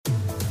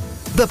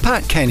The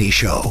Pat Kenny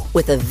Show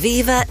with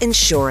Aviva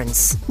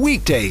Insurance.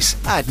 weekdays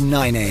at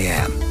 9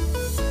 a.m.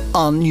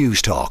 on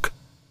News Talk.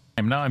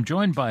 Now I'm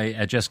joined by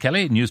Jess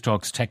Kelly, News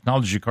Talk's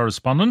technology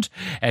correspondent.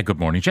 Good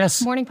morning,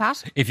 Jess. Morning,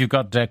 Pat. If you've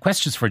got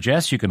questions for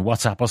Jess, you can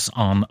WhatsApp us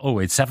on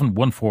 087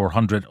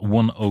 1400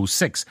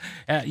 106.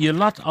 A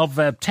lot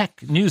of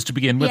tech news to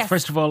begin with. Yes.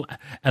 First of all,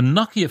 a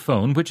Nokia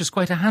phone, which is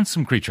quite a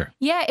handsome creature.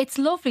 Yeah, it's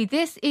lovely.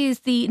 This is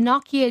the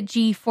Nokia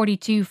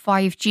G42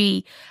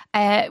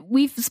 5G.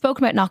 We've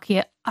spoken about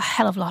Nokia a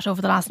hell of a lot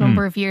over the last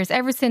number of years.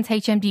 Ever since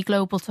HMD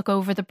Global took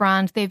over the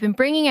brand, they've been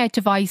bringing out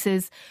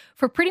devices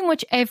for pretty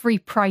much every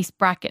price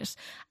bracket.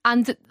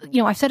 And,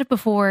 you know, I've said it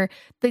before,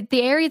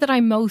 the area that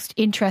I'm most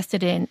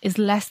interested in is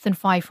less than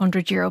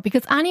 €500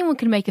 because anyone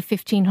can make a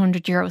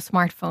 €1,500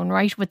 smartphone,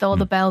 right? With all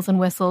the bells and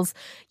whistles.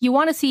 You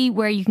want to see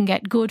where you can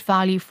get good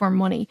value for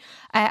money.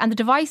 And the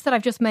device that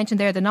I've just mentioned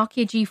there, the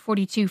Nokia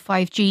G42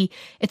 5G,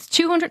 it's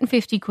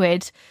 250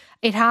 quid.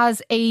 It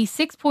has a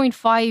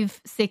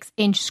 6.56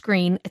 inch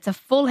screen. It's a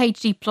full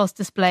HD plus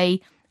display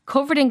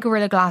covered in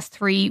Gorilla Glass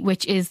 3,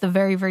 which is the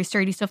very, very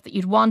sturdy stuff that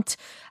you'd want.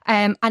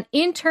 And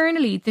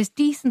internally, there's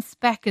decent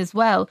spec as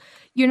well.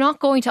 You're not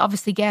going to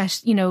obviously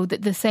get, you know,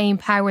 the same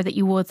power that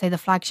you would, say, the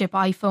flagship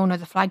iPhone or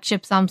the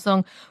flagship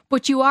Samsung,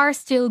 but you are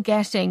still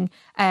getting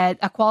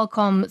a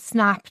Qualcomm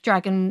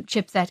Snapdragon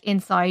chipset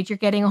inside. You're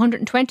getting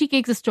 120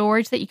 gigs of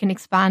storage that you can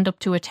expand up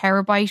to a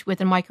terabyte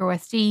with a micro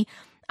SD.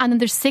 And then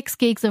there's 6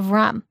 gigs of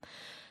RAM.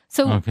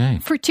 So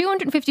for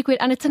 250 quid,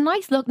 and it's a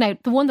nice look. Now,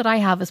 the one that I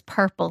have is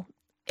purple.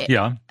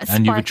 Yeah,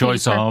 and you have a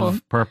choice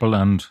of purple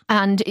and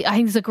I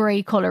think there's a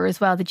grey colour as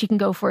well that you can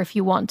go for if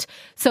you want.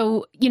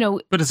 So, you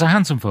know. But it's a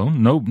handsome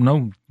phone.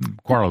 No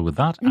quarrel with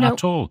that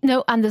at all.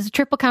 No, and there's a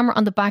triple camera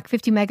on the back,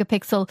 50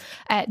 megapixel.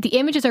 The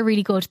images are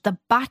really good. The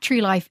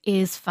battery life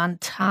is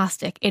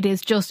fantastic. It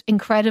is just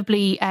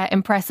incredibly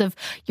impressive.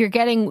 You're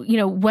getting, you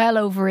know, well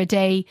over a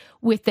day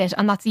with it.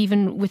 And that's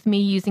even with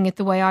me using it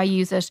the way I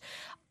use it.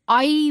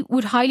 I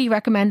would highly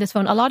recommend this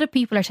phone. A lot of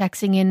people are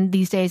texting in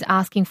these days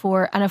asking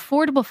for an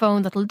affordable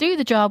phone that'll do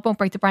the job, won't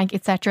break the bank,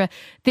 etc.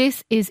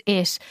 This is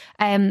it.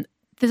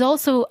 There's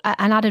also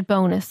an added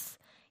bonus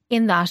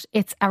in that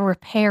it's a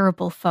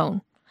repairable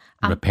phone.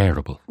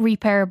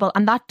 Repairable.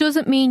 And that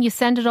doesn't mean you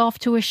send it off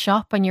to a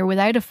shop and you're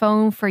without a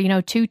phone for,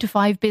 2 to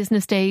 5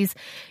 business days.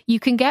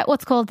 You can get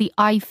what's called the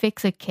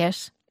iFixit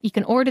kit. You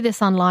can order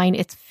this online.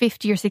 It's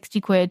 50 or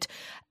 60 quid.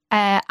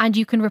 And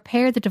you can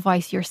repair the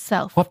device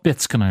yourself. What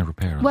bits can I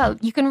repair? Well,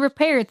 you can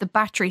repair the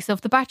battery. So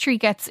if the battery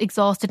gets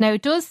exhausted, now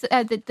it does,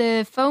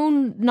 the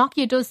phone,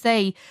 Nokia does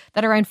say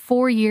that around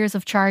 4 years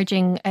of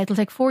charging, it'll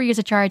take 4 years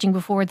of charging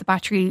before the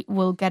battery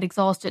will get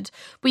exhausted.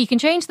 But you can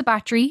change the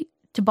battery.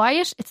 To buy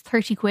it, it's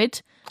 30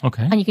 quid.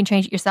 Okay. And you can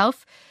change it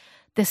yourself.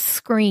 The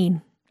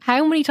screen.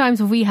 How many times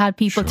have we had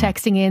people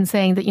texting in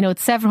saying that,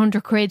 it's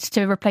 700 quid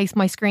to replace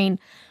my screen?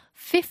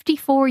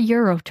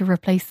 €54 to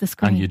replace the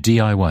screen. And you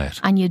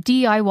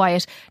DIY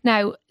it.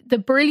 Now, the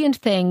brilliant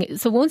thing,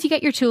 so once you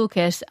get your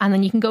toolkit and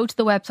then you can go to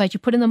the website, you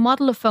put in the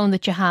model of phone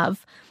that you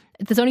have.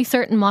 There's only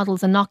certain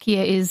models and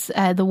Nokia is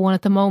the one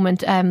at the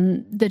moment,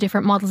 the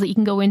different models that you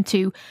can go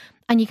into.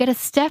 And you get a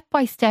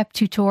step-by-step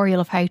tutorial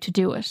of how to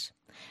do it,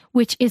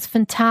 which is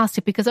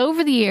fantastic because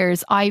over the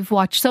years I've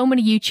watched so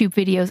many YouTube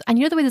videos and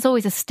the way there's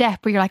always a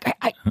step where you're like,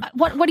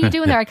 what are you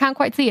doing there? I can't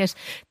quite see it.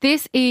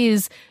 This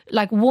is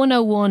like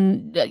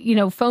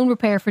 101, phone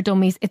repair for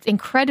dummies. It's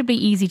incredibly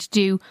easy to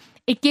do.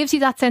 It gives you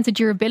that sense of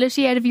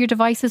durability out of your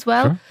device as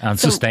well. Sure. And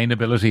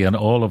sustainability and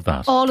all of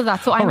that.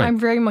 So I'm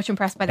very much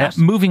impressed by that.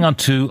 Moving on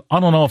to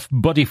ONANOF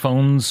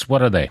BuddyPhones.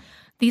 What are they?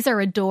 These are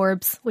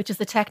adorbs, which is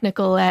the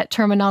technical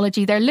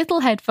terminology. They're little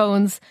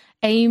headphones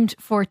aimed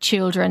for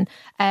children.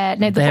 Now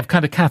they have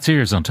kind of cat's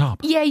ears on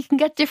top. Yeah, you can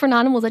get different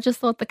animals. I just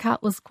thought the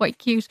cat was quite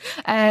cute.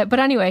 But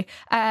anyway,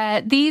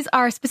 these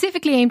are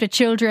specifically aimed at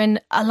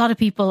children. A lot of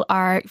people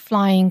are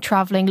flying,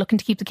 travelling, looking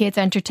to keep the kids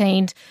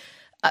entertained.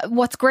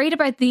 What's great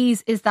about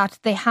these is that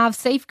they have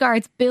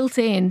safeguards built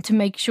in to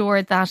make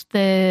sure that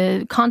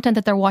the content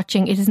that they're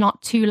watching, it is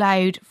not too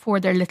loud for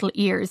their little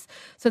ears.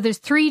 So there's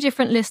 3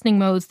 different listening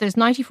modes. There's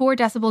 94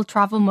 decibel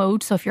travel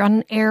mode. So if you're on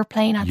an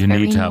airplane, you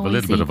need to have a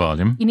little bit of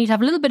volume. You need to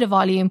have a little bit of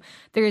volume.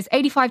 There's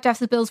 85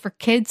 decibels for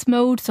kids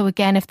mode. So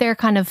again, if they're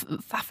kind of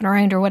faffing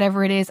around or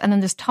whatever it is. And then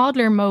there's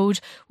toddler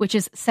mode, which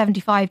is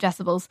 75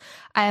 decibels.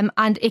 And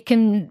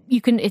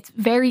it's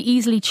very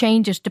easily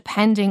change it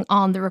depending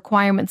on the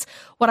requirements.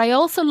 What I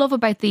also love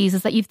about these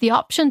is that you've the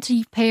option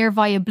to pair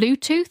via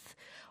Bluetooth,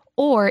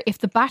 or if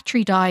the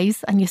battery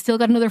dies and you still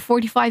got another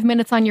 45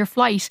 minutes on your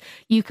flight,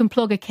 you can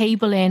plug a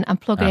cable in and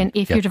plug it in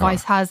if your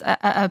device has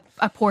a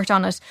port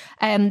on it.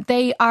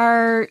 They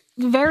are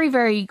very,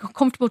 very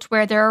comfortable to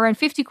wear. They're around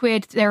 50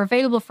 quid. They're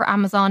available for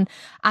Amazon.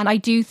 And I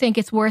do think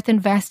it's worth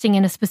investing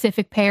in a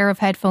specific pair of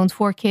headphones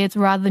for kids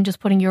rather than just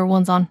putting your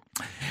ones on.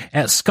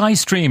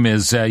 SkyStream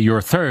is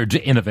your third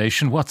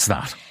innovation. What's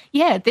that?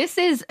 Yeah, this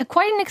is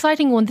quite an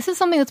exciting one. This is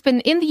something that's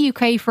been in the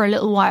UK for a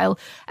little while.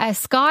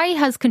 Sky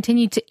has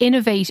continued to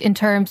innovate in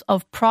terms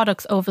of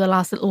products over the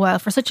last little while.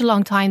 For such a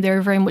long time, they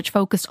were very much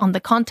focused on the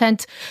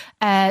content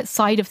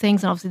side of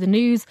things and obviously the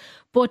news.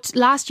 But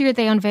last year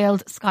they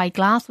unveiled Sky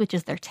Glass, which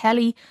is their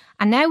telly.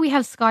 And now we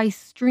have Sky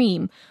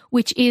Stream,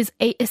 which is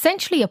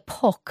essentially a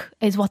puck,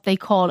 is what they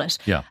call it.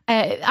 Yeah.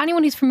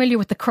 Anyone who's familiar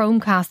with the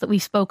Chromecast that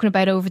we've spoken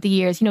about over the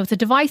years, it's a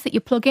device that you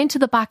plug into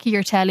the back of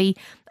your telly.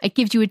 It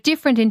gives you a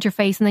different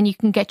interface and then you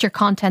can get your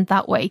content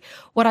that way.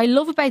 What I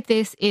love about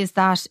this is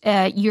that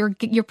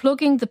you're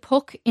plugging the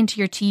puck into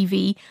your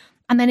TV,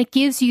 and then it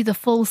gives you the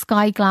full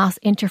Sky Glass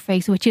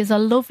interface, which is a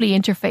lovely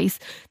interface.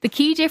 The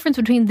key difference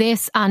between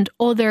this and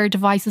other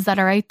devices that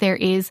are out there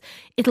is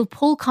it'll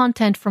pull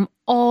content from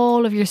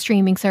all of your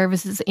streaming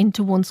services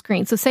into one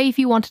screen. So say if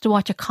you wanted to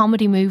watch a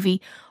comedy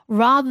movie,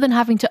 rather than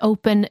having to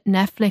open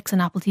Netflix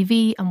and Apple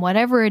TV and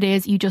whatever it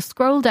is, you just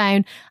scroll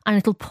down and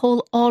it'll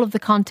pull all of the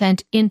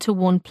content into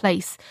one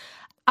place.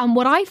 And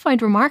what I find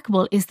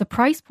remarkable is the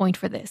price point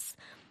for this.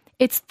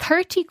 It's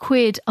 30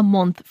 quid a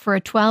month for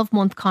a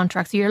 12-month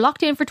contract. So you're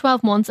locked in for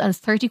 12 months and it's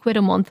 30 quid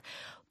a month.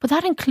 But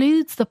that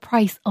includes the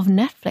price of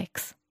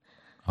Netflix.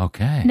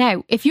 Okay.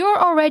 Now, if you're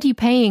already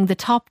paying the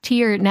top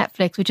tier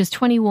Netflix, which is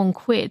 21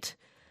 quid,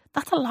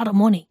 that's a lot of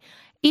money.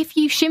 If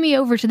you shimmy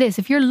over to this,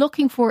 if you're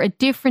looking for a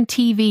different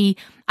TV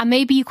and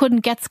maybe you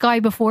couldn't get Sky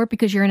before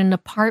because you're in an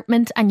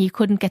apartment and you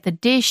couldn't get the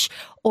dish,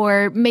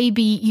 or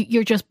maybe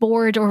you're just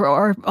bored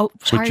or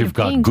tired but you've of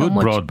got paying good so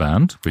much,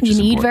 broadband, which you is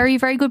need important. very,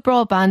 very good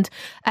broadband.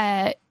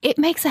 It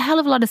makes a hell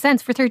of a lot of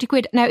sense for 30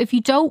 quid. Now, if you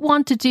don't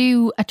want to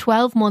do a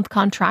 12-month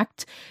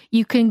contract,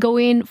 you can go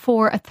in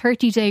for a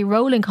 30-day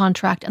rolling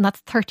contract, and that's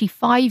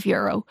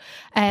 €35.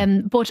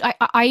 But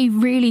I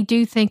really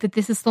do think that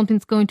this is something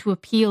that's going to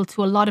appeal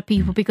to a lot of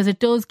people because it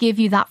does give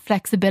you that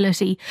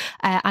flexibility.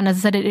 And as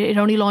I said, it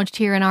only launched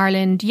here in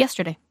Ireland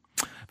yesterday.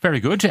 Very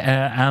good.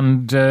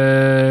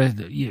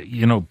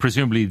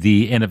 Presumably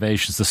the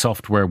innovations, the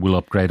software will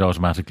upgrade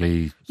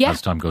automatically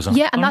as time goes on.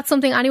 Yeah, and that's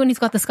something anyone who's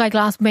got the Sky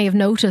Glass may have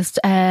noticed,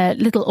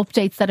 little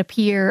updates that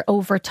appear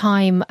over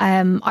time.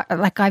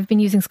 I've been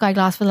using Sky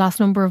Glass for the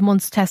last number of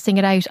months, testing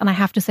it out, and I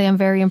have to say I'm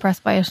very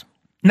impressed by it.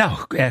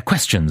 Now,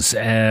 questions.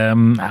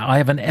 I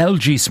have an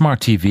LG Smart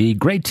TV,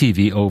 great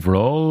TV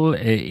overall.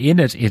 In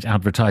it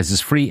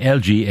advertises free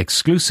LG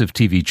exclusive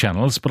TV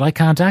channels, but I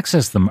can't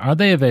access them. Are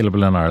they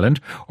available in Ireland,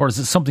 or is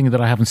it something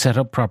that I haven't set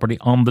up properly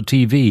on the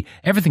TV?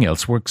 Everything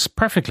else works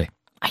perfectly.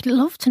 I'd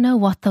love to know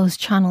what those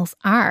channels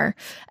are.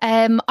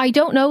 I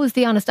don't know is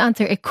the honest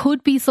answer. It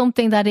could be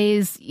something that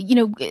is,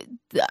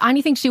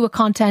 anything to do with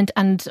content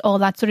and all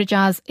that sort of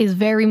jazz is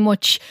very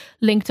much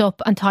linked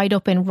up and tied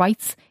up in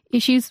rights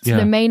issues. So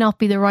there may not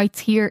be the rights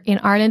here in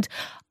Ireland.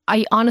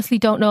 I honestly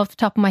don't know off the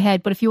top of my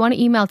head, but if you want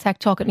to email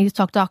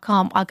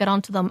techtalk@newstalk.com, I'll get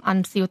onto them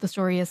and see what the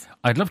story is.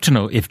 I'd love to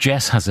know if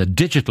Jess has a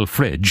digital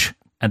fridge,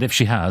 and if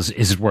she has,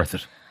 is it worth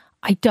it?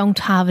 I don't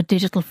have a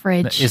digital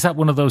fridge. Is that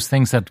one of those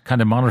things that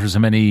kind of monitors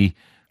how many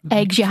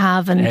eggs you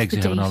have and eggs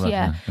you have and all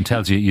that, and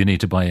tells you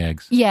need to buy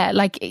eggs? Yeah,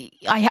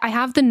 I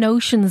have the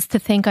notions to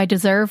think I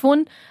deserve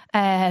one,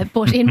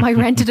 but in my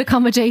rented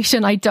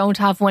accommodation I don't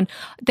have one.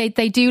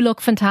 They do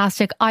look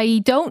fantastic. I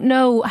don't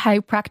know how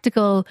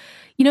practical,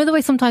 the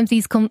way sometimes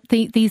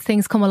these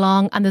things come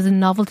along and there's a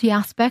novelty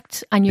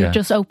aspect and you're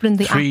just opening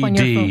the app on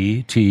your phone.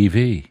 3D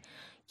TV.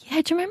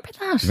 Yeah, do you remember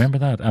that? Remember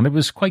that? And it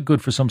was quite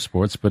good for some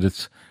sports, but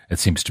it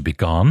seems to be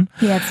gone.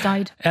 Yeah, it's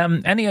died.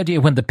 Any idea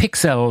when the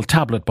Pixel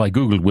tablet by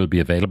Google will be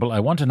available? I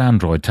want an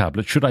Android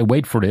tablet. Should I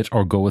wait for it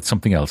or go with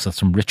something else? That's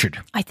from Richard.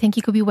 I think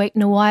you could be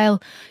waiting a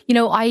while.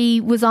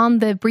 I was on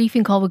the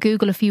briefing call with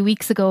Google a few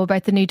weeks ago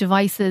about the new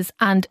devices,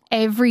 and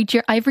every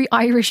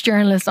Irish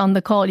journalist on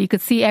the call, you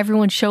could see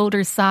everyone's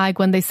shoulders sag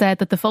when they said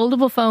that the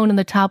foldable phone and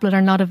the tablet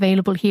are not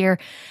available here.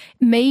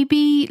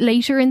 Maybe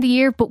later in the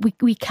year, but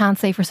we can't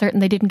say for certain.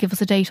 They didn't give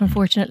us a date,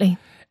 unfortunately.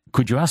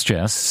 Could you ask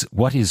Jess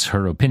what is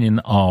her opinion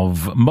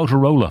of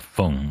Motorola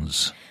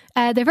phones?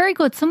 They're very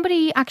good.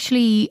 Somebody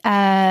actually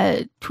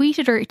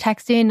tweeted or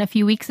texted in a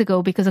few weeks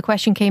ago because a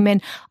question came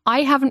in.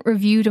 I haven't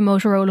reviewed a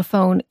Motorola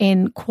phone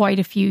in quite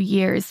a few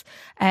years.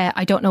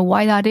 I don't know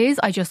why that is.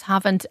 I just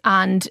haven't.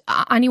 And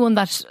anyone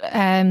that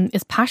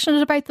is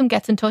passionate about them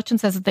gets in touch and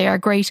says that they are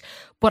great.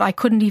 But I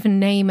couldn't even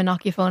name a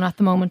Nokia phone at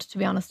the moment, to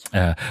be honest.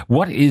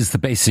 What is the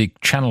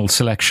basic channel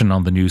selection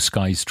on the new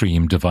Sky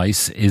Stream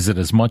device? Is it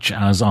as much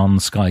as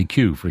on Sky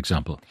Q, for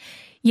example?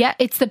 Yeah,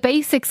 it's the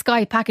basic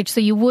Sky package. So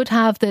you would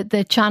have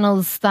the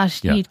channels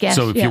that you'd get.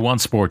 So if you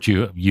want sport,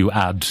 you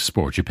add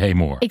sport, you pay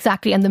more.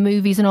 Exactly, and the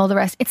movies and all the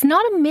rest. It's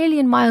not a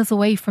million miles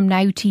away from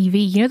Now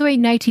TV. You know the way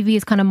Now TV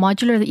is kind of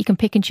modular, that you can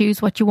pick and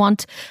choose what you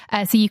want.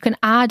 So you can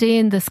add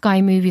in the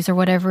Sky movies or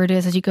whatever it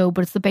is as you go,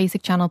 but it's the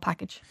basic channel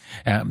package.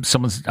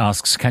 Someone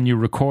asks, can you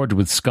record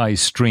with Sky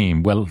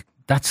Stream? Well,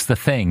 that's the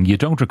thing. You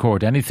don't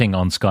record anything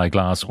on Sky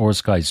Glass or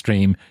Sky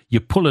Stream. You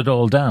pull it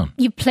all down.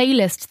 You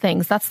playlist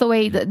things. That's the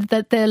way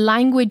that the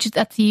language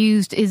that's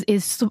used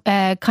is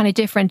kind of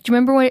different. Do you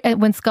remember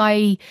when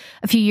Sky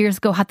a few years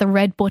ago had the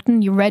red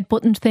button? You red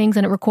buttoned things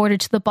and it recorded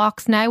to the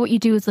box. Now what you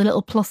do is a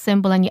little plus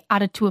symbol and you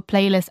add it to a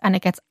playlist and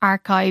it gets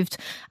archived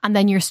and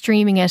then you're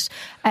streaming it.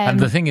 And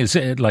the thing is,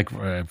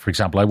 for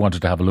example, I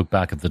wanted to have a look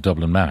back at the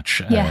Dublin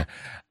match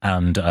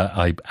and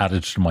I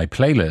added it to my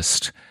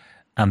playlist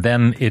and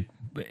then it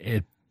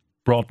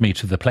brought me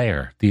to the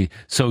player.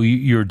 So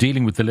you're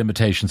dealing with the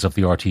limitations of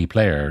the RT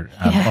player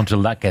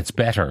until that gets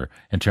better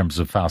in terms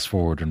of fast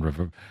forward and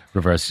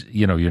reverse.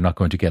 You're not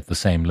going to get the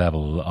same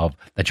level of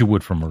that you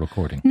would from a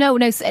recording. No,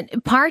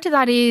 part of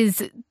that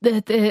is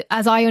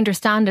as I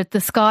understand it,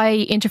 the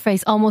Sky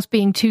interface almost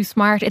being too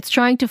smart. It's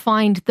trying to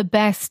find the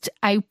best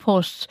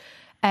output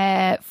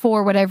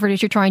for whatever it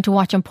is you're trying to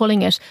watch and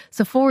pulling it.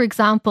 So for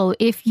example,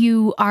 if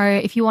you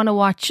want to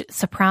watch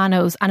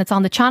Sopranos and it's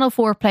on the Channel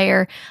 4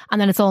 player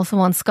and then it's also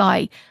on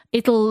Sky,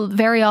 it'll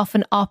very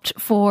often opt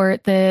for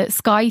the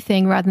Sky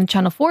thing rather than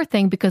Channel 4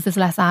 thing because there's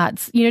less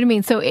ads. You know what I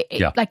mean? So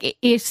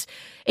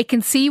it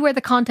can see where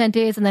the content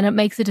is and then it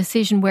makes a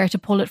decision where to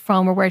pull it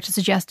from or where to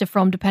suggest it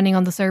from depending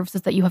on the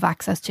services that you have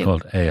access to.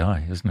 Called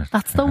AI, isn't it?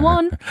 That's the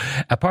one.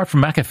 Apart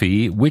from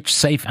McAfee, which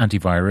safe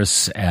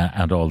antivirus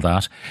and all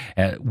that,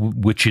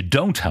 which you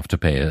don't have to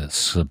pay a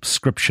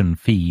subscription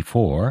fee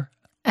for?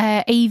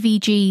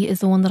 AVG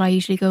is the one that I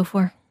usually go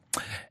for.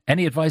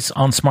 Any advice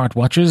on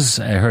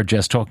smartwatches? I heard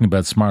Jess talking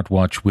about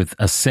smartwatch with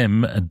a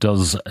SIM.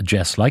 Does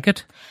Jess like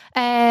it?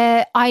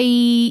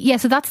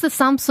 So that's the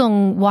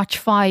Samsung Watch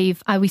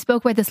 5. We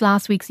spoke about this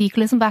last week, so you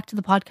can listen back to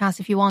the podcast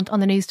if you want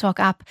on the News Talk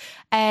app.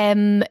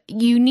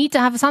 You need to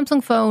have a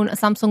Samsung phone, a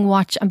Samsung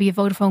Watch, and be a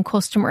Vodafone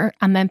customer,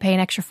 and then pay an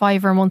extra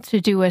 £5 a month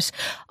to do it.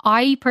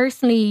 I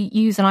personally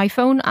use an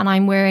iPhone, and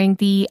I'm wearing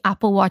the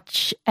Apple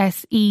Watch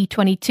SE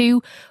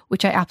 22,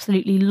 which I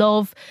absolutely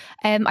love.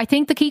 I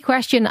think the key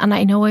question, and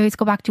I know I always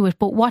go back to it,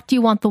 but what do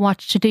you want the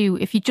watch to do?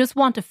 If you just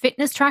want a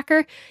fitness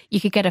tracker, you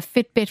could get a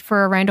Fitbit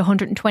for around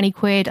 120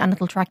 quid and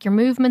it'll track your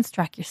movements,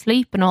 track your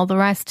sleep and all the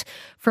rest.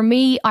 For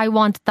me, I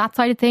want that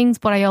side of things,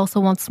 but I also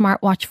want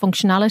smartwatch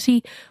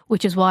functionality,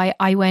 which is why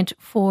I went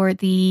for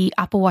the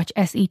Apple Watch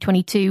SE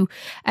 22.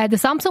 The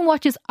Samsung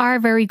watches are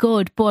very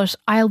good, but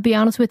I'll be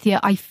honest with you,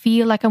 I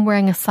feel like I'm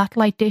wearing a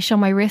satellite dish on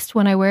my wrist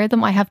when I wear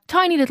them. I have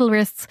tiny little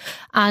wrists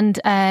and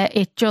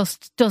it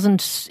just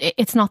doesn't,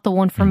 it's not the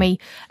one for me.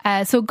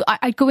 So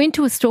I'd go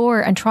into a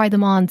store and try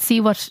them on,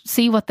 see how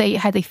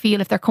they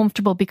feel, if they're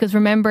comfortable, because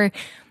remember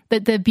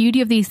that the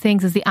beauty of these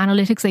things is the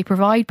analytics they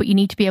provide, but you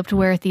need to be able to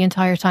wear it the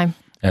entire time.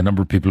 A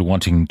number of people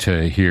wanting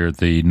to hear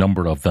the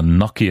number of the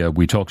Nokia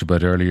we talked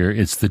about earlier.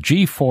 It's the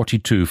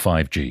G42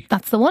 5G.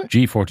 That's the one.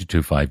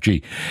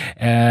 G42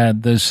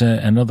 5G. There's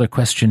another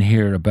question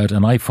here about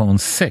an iPhone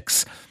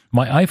 6.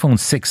 My iPhone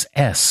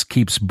 6S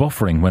keeps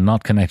buffering when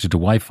not connected to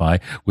Wi-Fi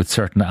with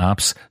certain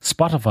apps.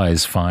 Spotify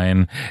is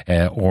fine,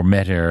 or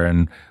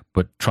Meta,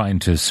 but trying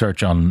to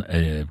search on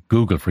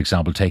Google, for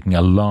example, taking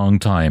a long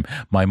time.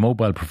 My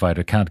mobile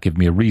provider can't give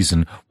me a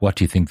reason. What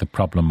do you think the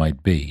problem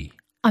might be?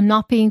 I'm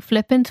not being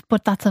flippant,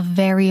 but that's a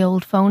very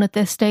old phone at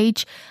this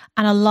stage.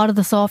 And a lot of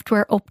the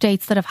software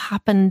updates that have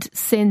happened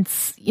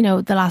since,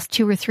 the last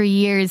 2 or 3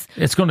 years.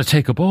 It's going to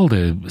take up all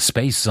the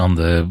space on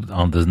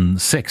the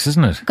 6,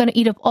 isn't it? It's going to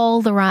eat up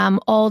all the RAM,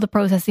 all the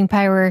processing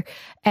power.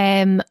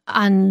 And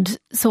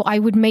so I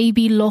would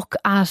maybe look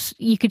at,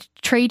 you could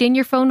trade in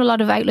your phone. A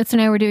lot of outlets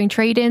now are doing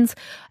trade-ins.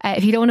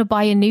 If you don't want to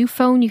buy a new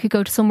phone, you could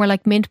go to somewhere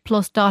like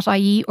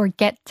mintplus.ie or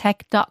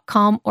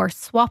gettech.com or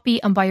Swappy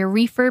and buy a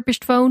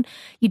refurbished phone.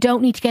 You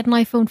don't need to get an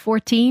iPhone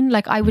 14.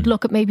 Like I would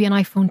look at maybe an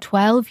iPhone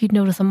 12. You'd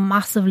notice a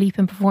massive leap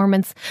in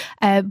performance.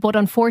 But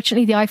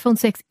unfortunately, the iPhone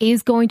 6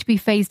 is going to be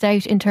phased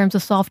out in terms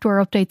of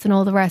software updates and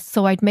all the rest.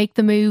 So I'd make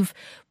the move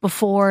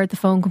before the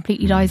phone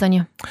completely dies on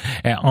you.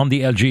 On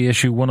the LG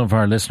issue, one of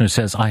our listeners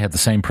says, I had the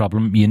same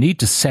problem. You need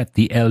to set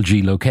the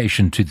LG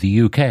location to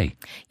the UK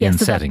in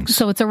settings.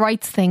 So it's a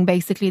rights thing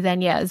basically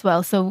then, as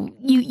well. So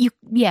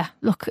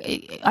look,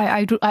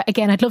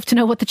 I'd love to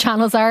know what the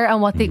channels are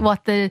and what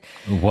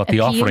the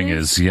offering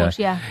is. But,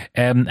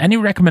 any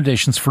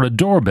recommendations for a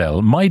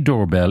doorbell? My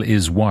doorbell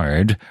is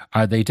wired.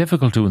 Are they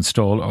difficult to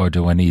install, or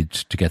do I need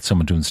to get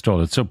someone to install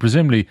it? So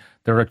presumably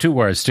there are 2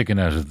 wires sticking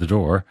out of the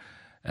door.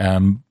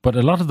 But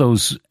a lot of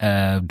those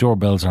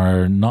doorbells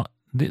are not,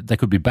 they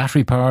could be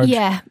battery powered.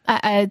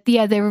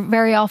 They're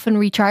very often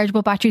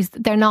rechargeable batteries.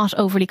 They're not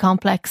overly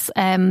complex.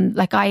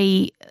 Like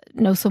I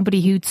know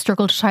somebody who'd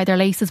struggled to tie their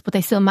laces, but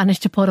they still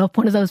managed to put up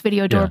one of those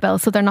video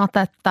doorbells. So they're not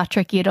that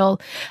tricky at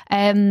all.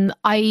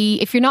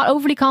 If you're not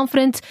overly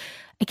confident,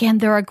 again,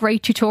 there are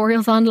great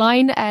tutorials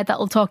online that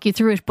will talk you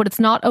through it, but it's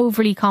not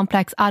overly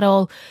complex at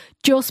all.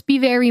 Just be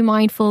very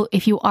mindful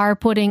if you are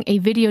putting a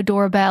video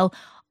doorbell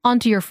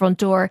onto your front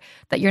door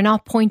that you're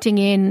not pointing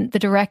in the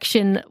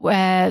direction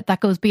that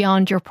goes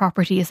beyond your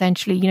property,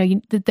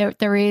 essentially.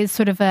 There is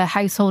sort of a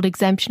household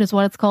exemption is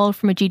what it's called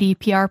from a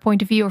GDPR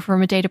point of view or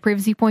from a data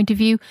privacy point of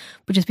view,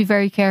 but just be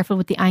very careful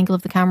with the angle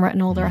of the camera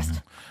and all the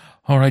rest.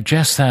 All right,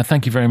 Jess,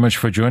 thank you very much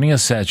for joining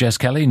us. Jess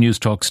Kelly, News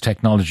Talk's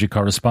technology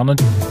correspondent.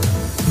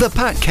 The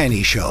Pat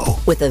Kenny Show.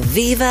 With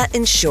Aviva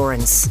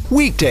Insurance.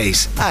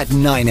 Weekdays at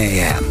 9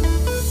 a.m.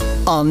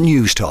 on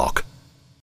News Talk.